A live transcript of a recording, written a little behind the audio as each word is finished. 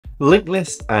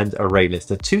LinkedList and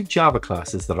ArrayList are two Java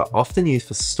classes that are often used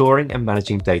for storing and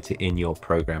managing data in your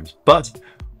programs. But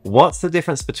what's the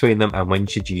difference between them and when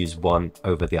should you use one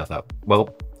over the other?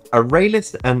 Well,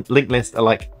 ArrayList and LinkedList are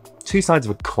like two sides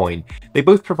of a coin. They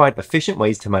both provide efficient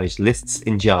ways to manage lists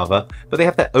in Java, but they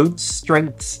have their own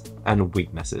strengths and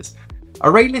weaknesses.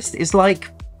 ArrayList is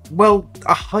like, well,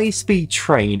 a high-speed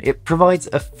train. It provides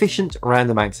efficient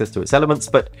random access to its elements,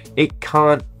 but it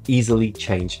can't easily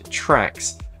change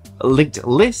tracks. A linked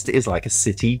list is like a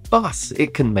city bus.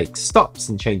 It can make stops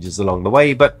and changes along the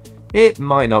way, but it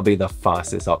might not be the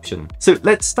fastest option. So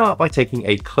let's start by taking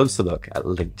a closer look at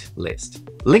linked list.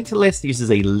 Linked list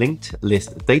uses a linked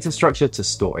list data structure to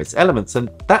store its elements, and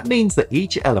that means that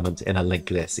each element in a linked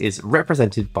list is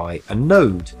represented by a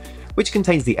node, which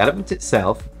contains the element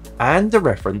itself and a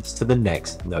reference to the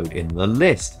next node in the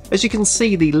list. As you can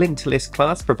see, the linked list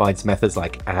class provides methods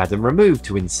like add and remove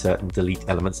to insert and delete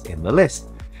elements in the list.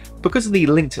 Because of the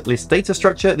linked list data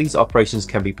structure, these operations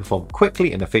can be performed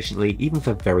quickly and efficiently, even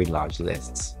for very large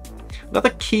lists. Another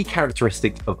key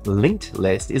characteristic of linked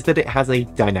list is that it has a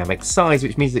dynamic size,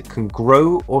 which means it can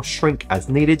grow or shrink as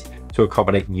needed to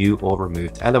accommodate new or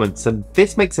removed elements. And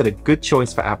this makes it a good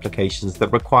choice for applications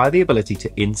that require the ability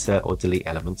to insert or delete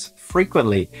elements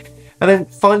frequently. And then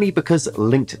finally, because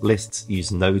linked lists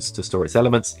use nodes to store its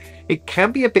elements, it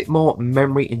can be a bit more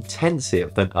memory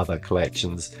intensive than other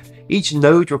collections. Each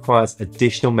node requires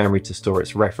additional memory to store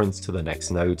its reference to the next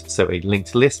node, so a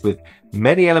linked list with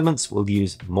many elements will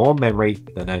use more memory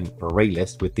than an array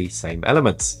list with the same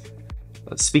elements.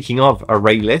 Speaking of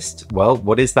array list, well,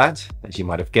 what is that? As you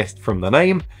might have guessed from the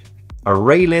name,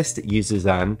 array list uses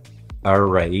an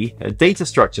array data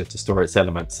structure to store its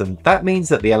elements, and that means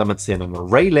that the elements in an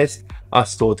array list are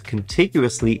stored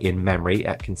contiguously in memory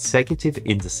at consecutive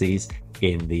indices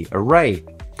in the array.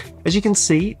 As you can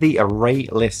see, the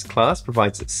ArrayList class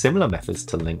provides similar methods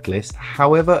to linked list.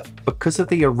 However, because of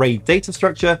the array data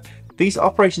structure, these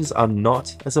operations are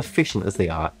not as efficient as they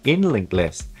are in linked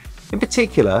list. In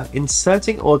particular,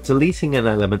 inserting or deleting an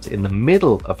element in the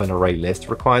middle of an array list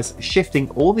requires shifting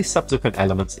all the subsequent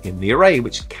elements in the array,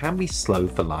 which can be slow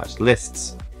for large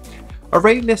lists.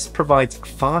 ArrayList provides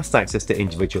fast access to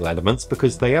individual elements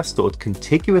because they are stored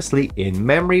contiguously in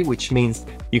memory, which means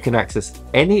you can access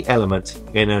any element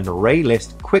in an array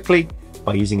list quickly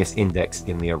by using its index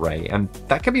in the array. And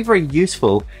that can be very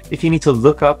useful if you need to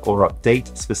look up or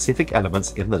update specific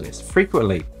elements in the list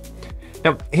frequently.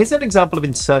 Now, here's an example of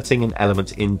inserting an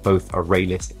element in both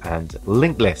ArrayList and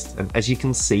linked list. And as you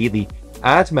can see, the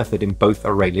add method in both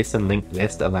ArrayList and linked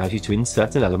list allows you to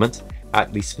insert an element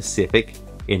at the specific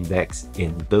index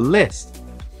in the list.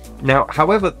 Now,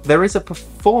 however, there is a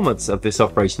performance of this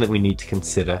operation that we need to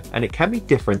consider, and it can be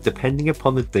different depending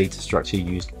upon the data structure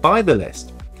used by the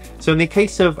list. So in the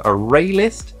case of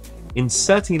ArrayList,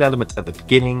 inserting an element at the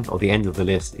beginning or the end of the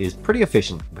list is pretty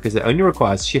efficient because it only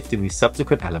requires shifting the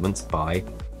subsequent elements by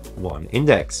one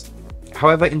index.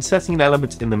 However, inserting an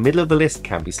element in the middle of the list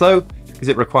can be slow because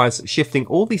it requires shifting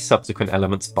all the subsequent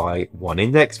elements by one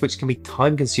index, which can be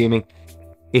time consuming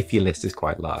if your list is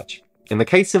quite large. In the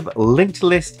case of linked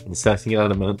list, inserting an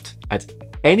element at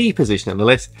any position in the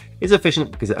list is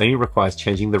efficient because it only requires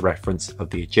changing the reference of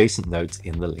the adjacent nodes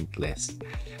in the linked list.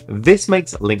 This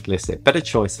makes linked list a better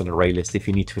choice than array list if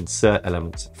you need to insert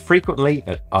elements frequently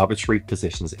at arbitrary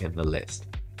positions in the list.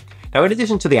 Now, in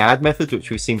addition to the add method, which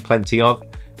we've seen plenty of,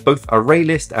 both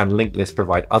ArrayList and linked list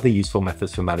provide other useful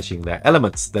methods for managing their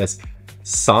elements. There's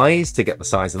size to get the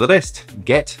size of the list,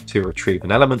 get to retrieve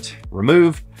an element,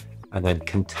 remove, and then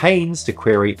contains to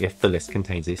query if the list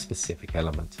contains a specific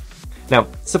element. Now,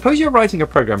 suppose you're writing a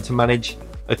program to manage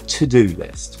a to-do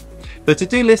list. The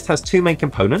to-do list has two main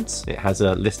components. It has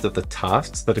a list of the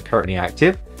tasks that are currently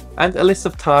active and a list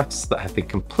of tasks that have been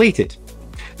completed.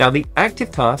 Now, the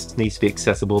active tasks need to be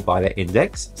accessible by their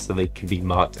index, so they can be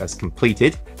marked as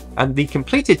completed, and the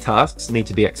completed tasks need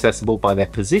to be accessible by their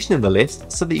position in the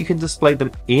list so that you can display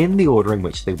them in the order in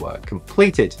which they were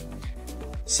completed.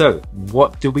 So,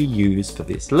 what do we use for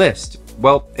this list?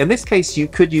 Well, in this case, you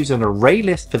could use an array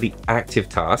list for the active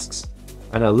tasks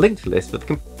and a linked list for the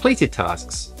completed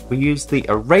tasks. We use the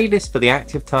array list for the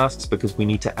active tasks because we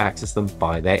need to access them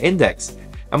by their index.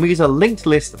 And we use a linked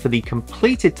list for the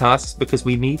completed tasks because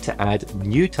we need to add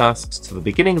new tasks to the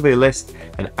beginning of the list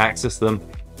and access them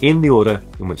in the order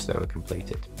in which they were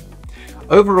completed.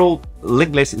 Overall,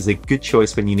 linked list is a good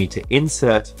choice when you need to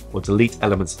insert or delete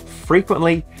elements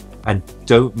frequently and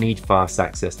don't need fast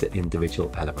access to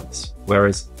individual elements.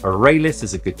 Whereas ArrayList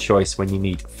is a good choice when you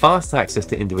need fast access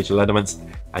to individual elements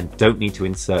and don't need to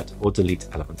insert or delete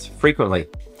elements frequently.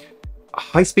 A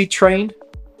high-speed train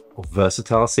or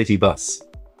versatile city bus?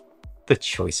 The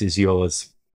choice is yours.